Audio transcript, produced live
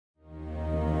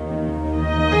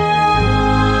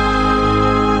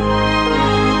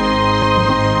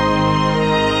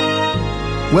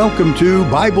Welcome to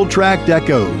Bible Tract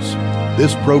Echoes.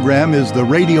 This program is the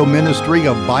radio ministry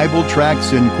of Bible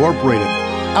Tracts Incorporated.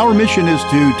 Our mission is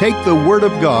to take the Word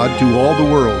of God to all the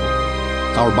world.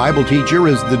 Our Bible teacher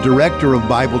is the director of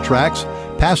Bible Tracts,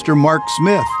 Pastor Mark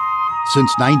Smith.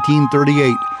 Since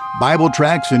 1938, Bible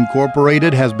Tracts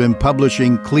Incorporated has been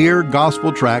publishing clear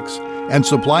gospel tracts and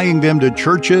supplying them to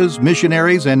churches,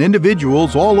 missionaries, and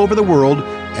individuals all over the world,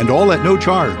 and all at no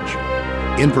charge.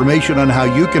 Information on how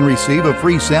you can receive a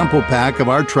free sample pack of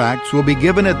our tracts will be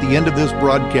given at the end of this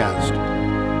broadcast.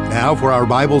 Now for our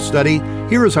Bible study,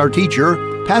 here is our teacher,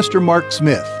 Pastor Mark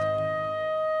Smith.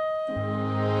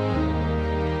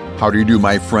 How do you do,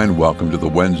 my friend? Welcome to the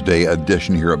Wednesday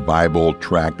edition here at Bible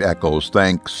Tract Echoes.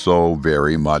 Thanks so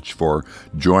very much for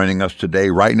joining us today.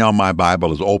 Right now, my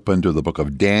Bible is open to the book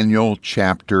of Daniel,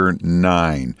 chapter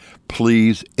 9.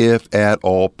 Please, if at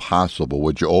all possible,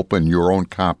 would you open your own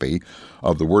copy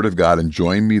of the Word of God and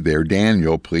join me there.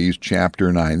 Daniel, please,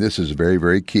 chapter 9. This is very,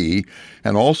 very key.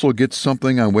 And also get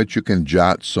something on which you can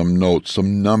jot some notes,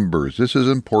 some numbers. This is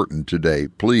important today.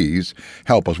 Please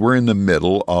help us. We're in the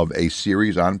middle of a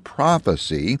series on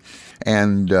prophecy,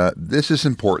 and this is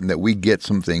important that we get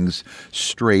some things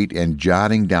straight, and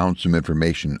jotting down some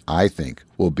information, I think,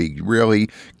 will be really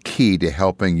key to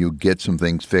helping you get some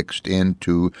things fixed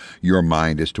into your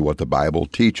mind as to what the Bible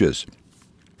teaches.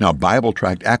 Now, Bible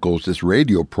Tract Echoes, this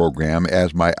radio program,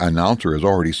 as my announcer has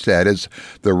already said, is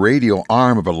the radio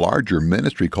arm of a larger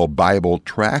ministry called Bible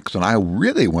Tracts, and I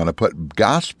really want to put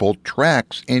gospel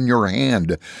tracts in your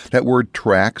hand. That word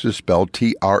tracts is spelled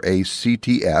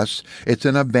Tracts. It's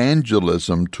an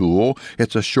evangelism tool.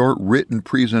 It's a short written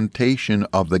presentation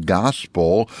of the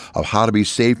gospel of how to be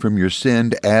saved from your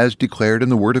sin as declared in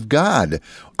the Word of God.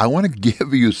 I want to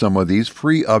give you some of these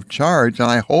free of charge, and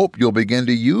I hope you'll begin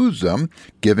to use them,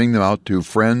 giving them out to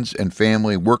friends and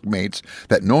family, workmates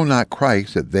that know not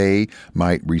Christ, that they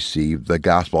might receive the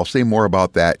gospel. I'll say more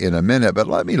about that in a minute, but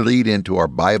let me lead into our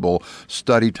Bible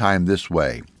study time this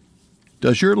way.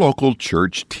 Does your local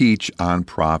church teach on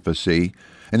prophecy?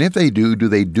 And if they do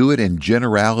they do it in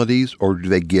generalities, or do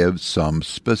they give some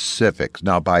specifics?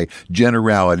 Now, by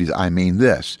generalities, I mean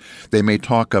this. They may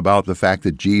talk about the fact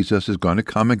that Jesus is going to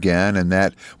come again, and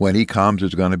that when he comes,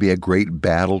 there's going to be a great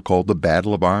battle called the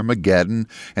Battle of Armageddon,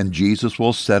 and Jesus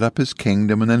will set up his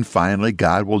kingdom, and then finally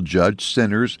God will judge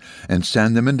sinners and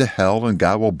send them into hell, and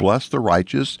God will bless the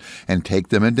righteous and take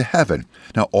them into heaven.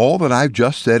 Now, all that I've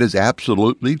just said is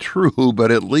absolutely true,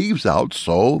 but it leaves out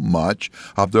so much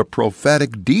of the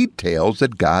prophetic details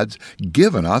that God's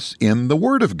given us in the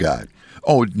Word of God.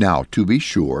 Oh, now, to be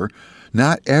sure,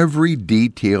 not every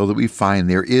detail that we find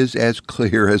there is as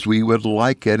clear as we would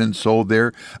like it, and so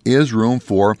there is room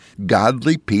for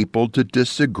godly people to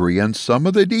disagree on some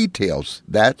of the details.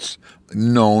 That's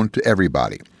known to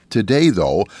everybody. Today,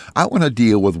 though, I want to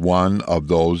deal with one of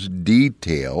those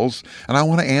details, and I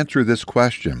want to answer this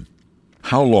question.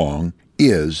 How long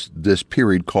is this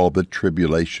period called the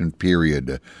tribulation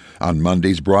period? On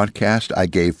Monday's broadcast, I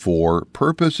gave 4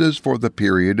 purposes for the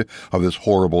period of this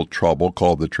horrible trouble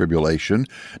called the tribulation.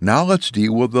 Now let's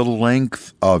deal with the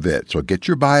length of it. So get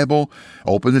your Bible,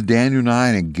 open to Daniel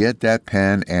 9, and get that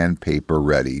pen and paper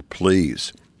ready,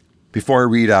 please. Before I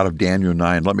read out of Daniel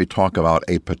 9, let me talk about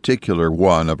a particular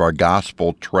one of our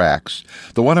gospel tracts.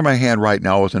 The one in my hand right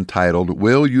now is entitled,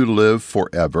 Will You Live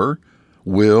Forever?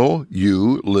 Will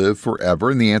you live forever?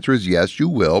 And the answer is yes, you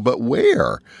will, but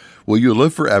where? Will you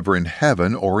live forever in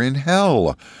heaven or in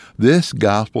hell? This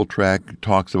gospel tract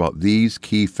talks about these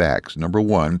key facts. Number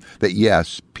 1, that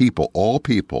yes, all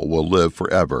people will live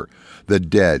forever. The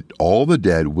dead, all the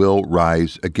dead will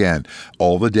rise again.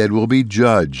 All the dead will be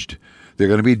judged. They're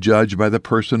going to be judged by the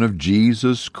person of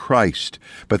Jesus Christ.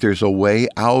 But there's a way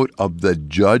out of the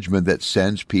judgment that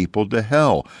sends people to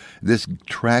hell. This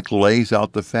tract lays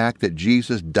out the fact that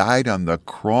Jesus died on the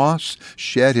cross,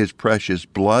 shed his precious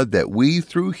blood, that we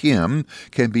through him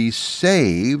can be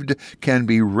saved, can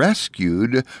be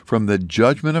rescued from the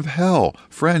judgment of hell.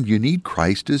 Friend, you need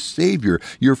Christ as Savior.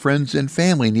 Your friends and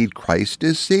family need Christ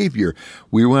as Savior.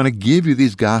 We want to give you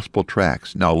these gospel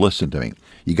tracts. Now listen to me.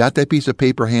 You got that piece of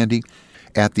paper handy?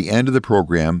 At the end of the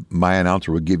program, my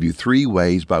announcer will give you 3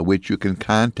 ways by which you can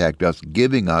contact us,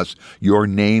 giving us your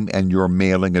name and your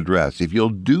mailing address. If you'll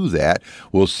do that,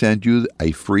 we'll send you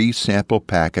a free sample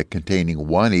packet containing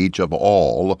 1 each of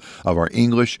all of our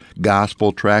English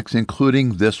gospel tracts,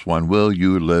 including this one, Will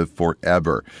You Live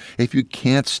Forever? If you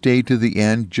can't stay to the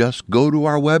end, just go to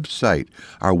our website.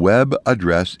 Our web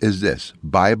address is this,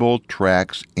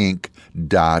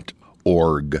 BibleTractsInc.org.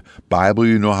 Bible,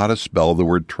 you know how to spell. The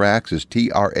word tracts is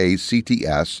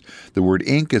Tracts. The word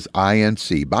Inc. is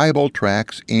Inc.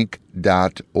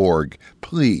 BibleTractsInc.org.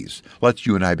 Please, let's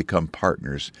you and I become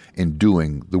partners in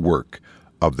doing the work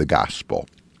of the gospel.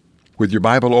 With your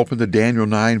Bible open to Daniel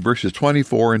 9, verses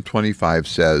 24 and 25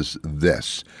 says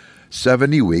this: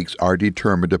 70 weeks are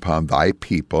determined upon thy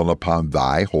people and upon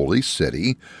thy holy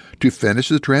city, to finish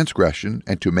the transgression,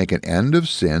 and to make an end of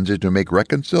sins, and to make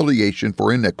reconciliation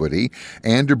for iniquity,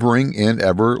 and to bring in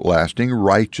everlasting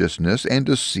righteousness, and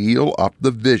to seal up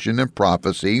the vision and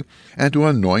prophecy, and to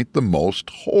anoint the most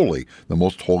holy. The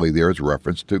most holy there is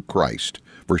reference to Christ.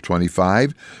 Verse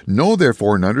 25, know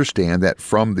therefore and understand that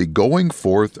from the going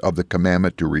forth of the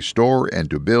commandment to restore and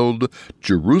to build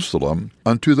Jerusalem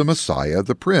unto the Messiah,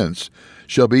 the Prince,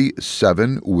 shall be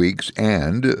 7 weeks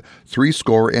and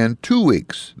 62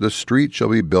 weeks. The street shall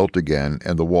be built again,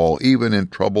 and the wall even in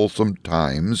troublesome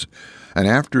times. And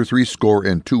after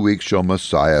 62 weeks shall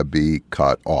Messiah be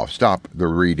cut off. Stop the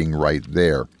reading right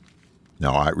there.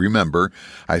 Now, I remember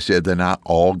I said that not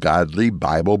all godly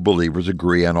Bible believers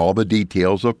agree on all the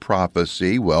details of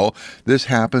prophecy. Well, this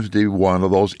happens to be one of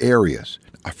those areas.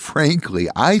 Frankly,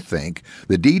 I think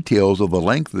the details of the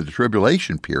length of the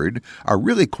tribulation period are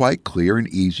really quite clear and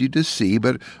easy to see,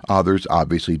 but others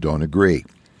obviously don't agree.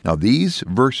 Now, these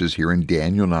verses here in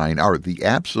Daniel 9 are the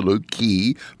absolute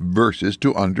key verses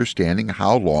to understanding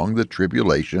how long the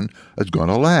tribulation is going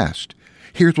to last.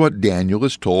 Here's what Daniel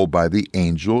is told by the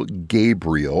angel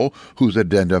Gabriel, who's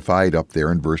identified up there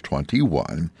in verse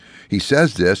 21. He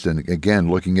says this, and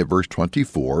again, looking at verse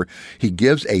 24, he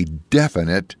gives a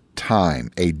definite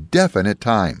time.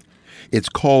 It's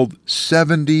called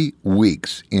 70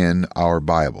 weeks in our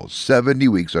Bibles. 70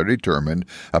 weeks are determined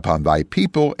upon thy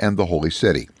people and the holy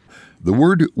city. The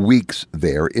word weeks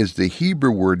there is the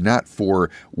Hebrew word not for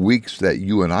weeks that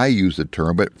you and I use the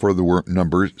term, but for the word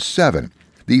number 7.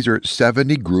 These are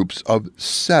 70 groups of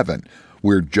 7.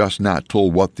 We're just not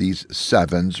told what these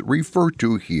 7s refer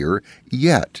to here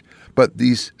yet. But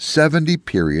these 70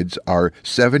 periods are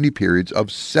 70 periods of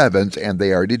 7s, and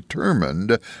they are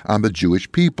determined on the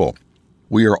Jewish people.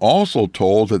 We are also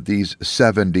told that these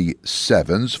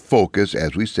 77s focus,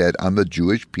 as we said, on the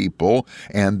Jewish people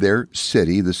and their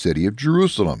city, the city of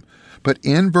Jerusalem. But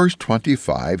in verse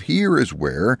 25, here is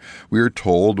where we are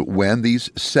told when these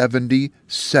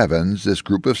 77s, this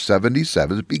group of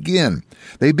 77s, begin.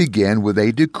 They begin with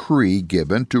a decree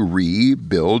given to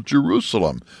rebuild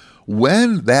Jerusalem.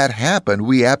 When that happened,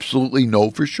 we absolutely know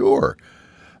for sure.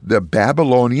 The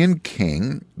Babylonian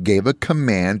king gave a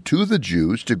command to the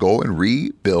Jews to go and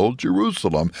rebuild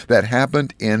Jerusalem. That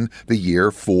happened in the year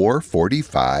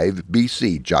 445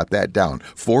 BC. Jot that down,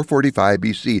 445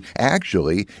 BC.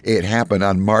 Actually, it happened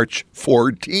on March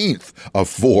 14th of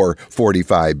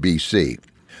 445 BC.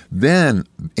 Then,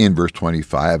 in verse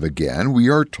 25 again, we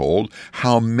are told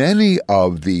how many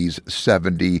of these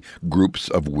 70 groups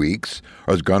of weeks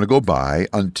are going to go by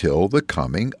until the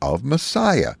coming of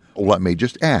Messiah. Let me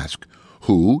just ask,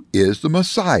 who is the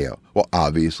Messiah? Well,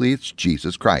 obviously, it's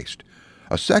Jesus Christ.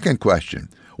 A second question,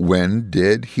 when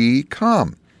did he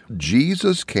come?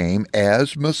 Jesus came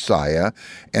as Messiah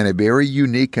in a very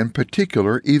unique and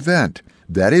particular event.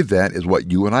 That event is what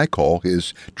you and I call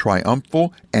his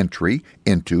triumphal entry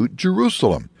into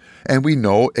Jerusalem. And we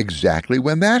know exactly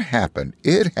when that happened.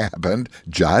 It happened,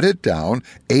 jot it down,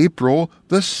 April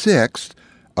the 6th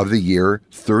of the year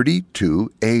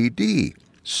 32 A.D.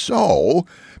 So,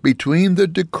 between the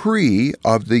decree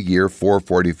of the year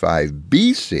 445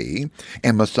 B.C.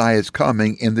 and Messiah's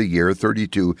coming in the year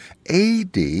 32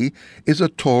 A.D. is a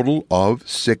total of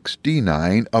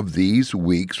 69 of these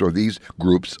weeks or these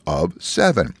groups of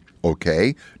 7.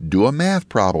 Okay, do a math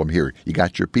problem here. You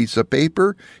got your piece of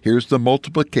paper? Here's the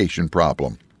multiplication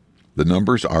problem. The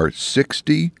numbers are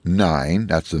 69,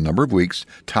 that's the number of weeks,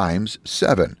 times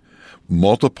 7.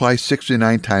 Multiply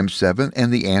 69 times 7,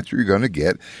 and the answer you're going to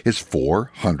get is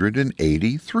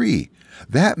 483.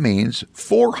 That means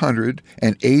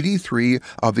 483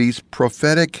 of these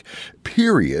prophetic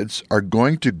periods are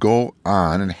going to go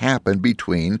on and happen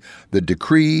between the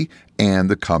decree and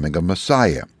the coming of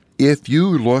Messiah. If you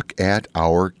look at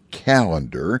our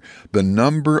calendar, the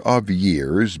number of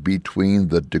years between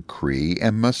the decree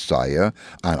and Messiah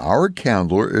on our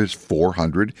calendar is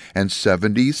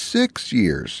 476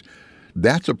 years.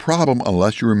 That's a problem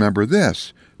unless you remember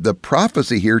this. the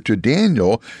prophecy here to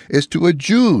Daniel is to a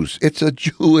Jews. It's a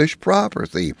Jewish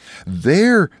prophecy.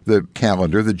 The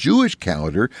calendar, the Jewish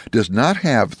calendar, does not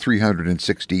have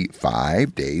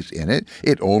 365 days in it.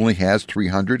 It only has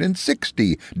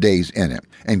 360 days in it.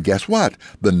 And guess what?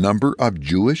 The number of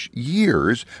Jewish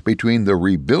years between the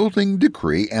rebuilding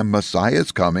decree and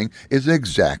Messiah's coming is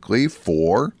exactly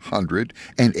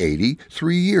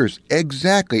 483 years.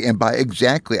 Exactly. And by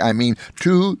exactly, I mean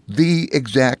to the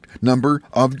exact number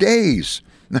of days.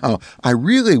 Now, I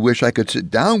really wish I could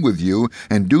sit down with you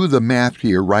and do the math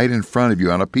here right in front of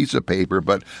you on a piece of paper,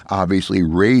 but obviously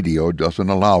radio doesn't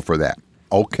allow for that.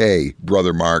 Okay,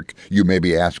 Brother Mark, you may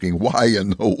be asking, why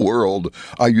in the world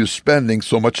are you spending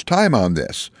so much time on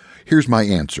this? Here's my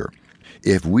answer.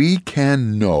 If we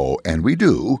can know, and we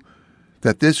do,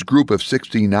 that this group of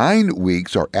 69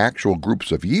 weeks are actual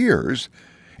groups of years,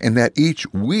 and that each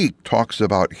week talks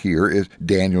about here is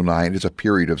Daniel 9 is a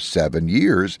period of 7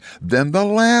 years, then the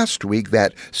last week,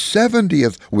 that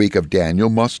 70th week of Daniel,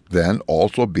 must then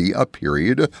also be a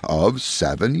period of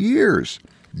 7 years.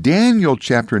 Daniel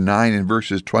chapter 9 and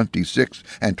verses 26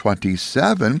 and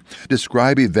 27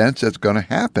 describe events that's going to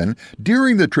happen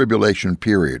during the tribulation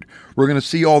period. We're going to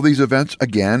see all these events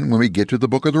again when we get to the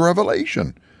book of the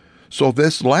Revelation. So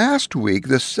this last week,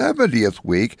 the 70th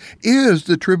week, is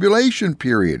the tribulation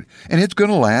period. And it's going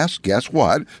to last, guess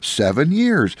what, 7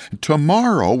 years.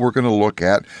 Tomorrow, we're going to look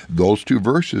at those two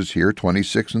verses here,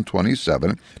 26 and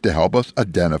 27, to help us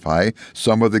identify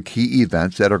some of the key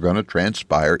events that are going to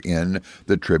transpire in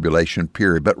the tribulation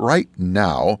period. But right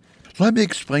now, let me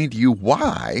explain to you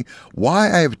why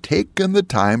I have taken the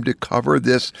time to cover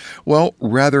this,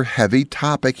 rather heavy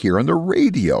topic here on the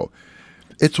radio.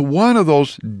 It's one of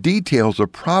those details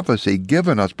of prophecy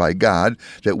given us by God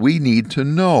that we need to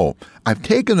know. I've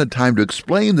taken the time to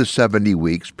explain the 70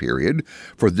 weeks period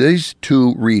for these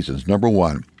two reasons. Number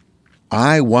one,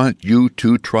 I want you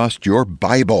to trust your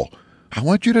Bible. I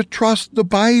want you to trust the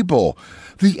Bible.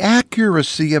 The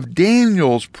accuracy of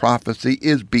Daniel's prophecy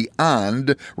is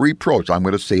beyond reproach. I'm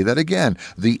going to say that again.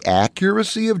 The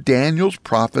accuracy of Daniel's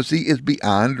prophecy is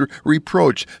beyond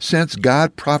reproach. Since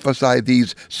God prophesied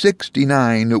these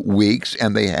 69 weeks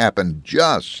and they happened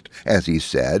just as he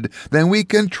said, then we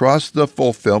can trust the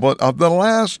fulfillment of the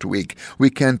last week.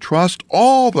 We can trust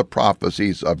all the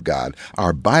prophecies of God.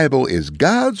 Our Bible is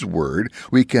God's word.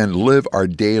 We can live our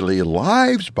daily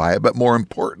lives by it, but more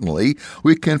importantly,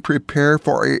 we can prepare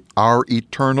for our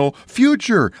eternal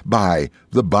future by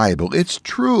the Bible. It's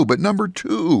true. But number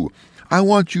two, I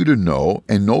want you to know,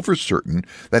 and know for certain,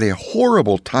 that a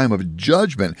horrible time of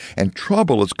judgment and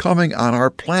trouble is coming on our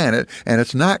planet, and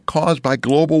it's not caused by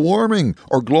global warming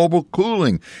or global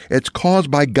cooling. It's caused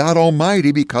by God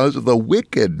Almighty because of the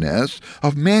wickedness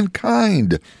of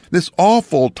mankind. This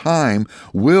awful time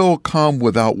will come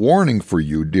without warning for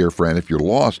you, dear friend, if you're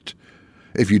lost.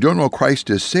 If you don't know Christ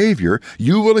as Savior,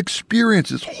 you will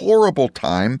experience this horrible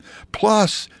time.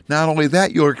 Plus, not only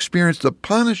that, you'll experience the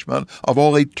punishment of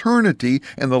all eternity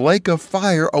in the lake of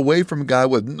fire away from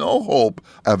God with no hope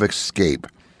of escape.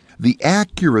 The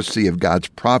accuracy of God's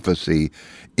prophecy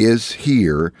is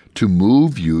here to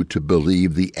move you to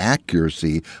believe the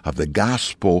accuracy of the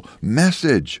gospel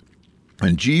message.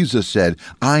 And Jesus said,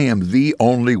 I am the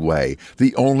only way,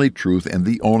 the only truth, and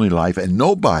the only life, and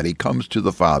nobody comes to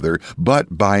the Father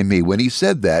but by me. When he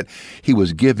said that, he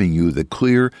was giving you the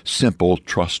clear, simple,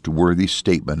 trustworthy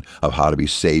statement of how to be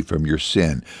saved from your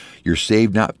sin. You're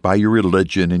saved not by your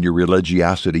religion and your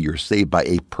religiosity. You're saved by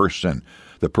a person,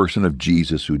 the person of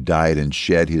Jesus, who died and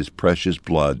shed his precious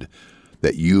blood,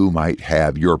 that you might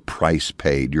have your price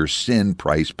paid, your sin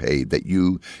price paid, that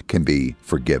you can be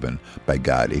forgiven by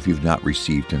God. If you've not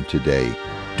received him today,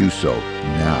 do so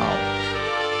now.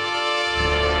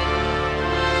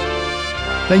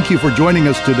 Thank you for joining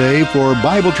us today for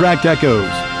Bible Tract Echoes.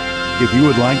 If you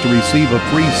would like to receive a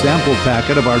free sample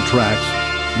packet of our tracts,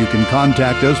 you can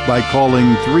contact us by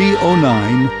calling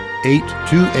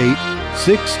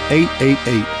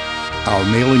 309-828-6888. Our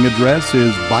mailing address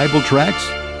is Bible Tracts,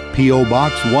 P.O.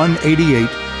 Box 188,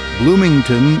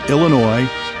 Bloomington, Illinois,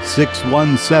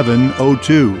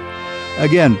 61702.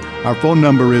 Again, our phone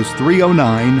number is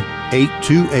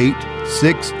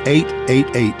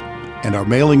 309-828-6888, and our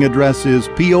mailing address is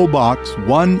P.O. Box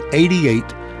 188,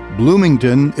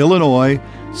 Bloomington, Illinois,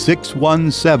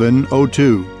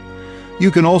 61702.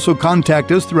 You can also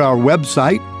contact us through our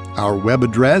website. Our web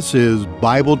address is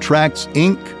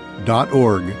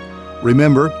BibleTractsInc.org.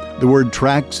 Remember, the word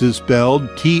tracts is spelled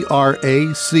Tracts.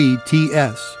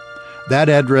 That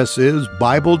address is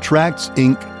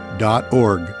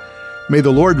BibleTractsInc.org. May the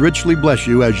Lord richly bless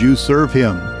you as you serve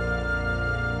him.